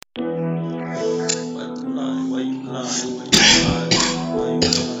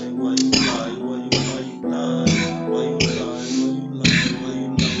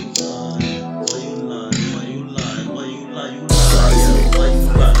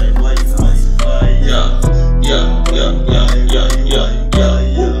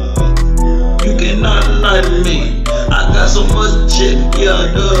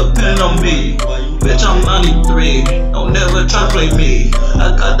try to play me.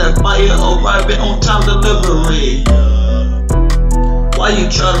 I got that fire arriving on time delivery. Why you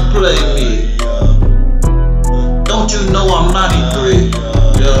try to play me? Don't you know I'm 93?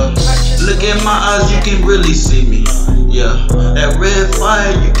 Yeah. Look in my eyes, you can really see me. Yeah. That red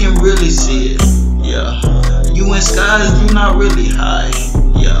fire, you can really see it. Yeah. You in skies, you not really high.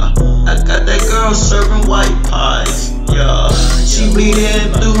 Yeah. I got that girl serving white pies. Yeah. She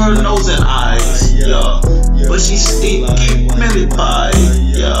bleeding through her nose and eyes. Yeah. But she still keep millie pie.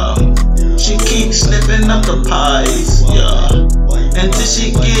 Yeah. She keep sniffing up the pies. Yeah. Until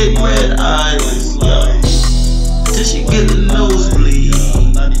she get red eyes. Yeah. Till she get the nosebleed.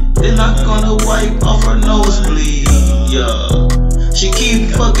 Then I'm gonna wipe off her nosebleed. Yeah. She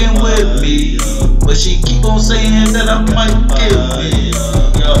keep fucking with me, but she keep on saying that I might kill me.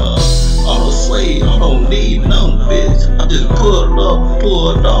 Yeah. Auto sway, I don't need no bitch. I just pulled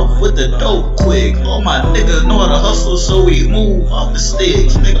off with the dope quick. All my niggas know how to hustle, so we move off the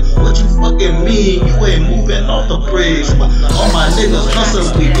sticks. Nigga, what you fucking mean? You ain't moving off the bricks. All my niggas hustle,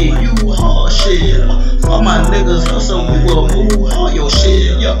 we give you hard shit. All my niggas hustle, we will move all your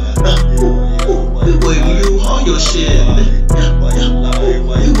shit. Yeah. We will you all your shit.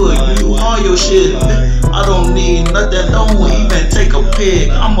 We will you all your shit. I don't need nothing, don't even take a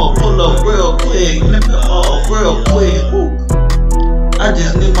pic. I'ma pull up real quick, nigga, real quick. I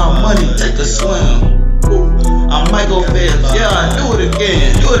just need my money, take a swim. I'm Michael Phelps, yeah, I do it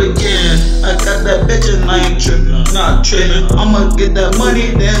again. I got that bitch and I ain't tripping, not tripping. I'ma get that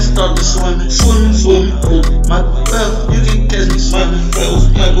money, then start to swimming. Michael Phelps, you can catch me swimming.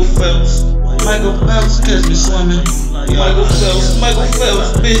 Michael Phelps, catch me swimming. Michael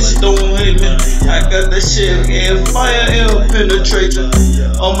Phelps, bitch, don't hate me. I got that shit, and fire, it'll penetrate you.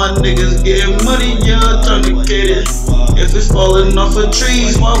 All my niggas getting money, yeah, tourniqueted. If it's falling off of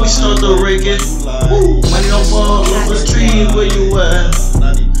trees, why we start to rake it? Money don't fall off of trees, where you at?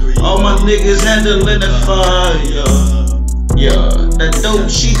 All my niggas handling the fire. Yeah, that dope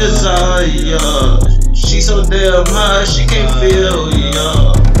she desire. She so damn high, she can't feel.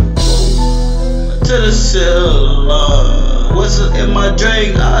 Yeah. To the cellar. What's in my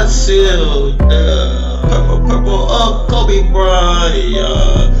drink? I seal the purple up, Kobe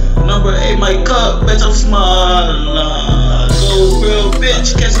Bryant. Number 8, my cup, bitch, I'm smiling. Go real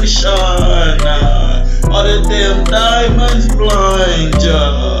bitch, catch me shine. All the damn diamonds blind,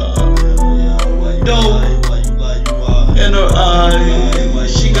 yeah. Dope in her eye.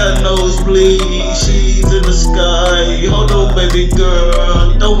 She got nosebleeds, she's in the sky. Hold on, baby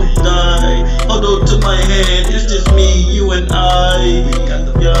girl, don't die. Hold on to my hand, it's just me, you and I.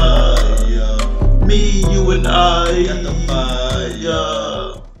 Yeah. Me, you and I.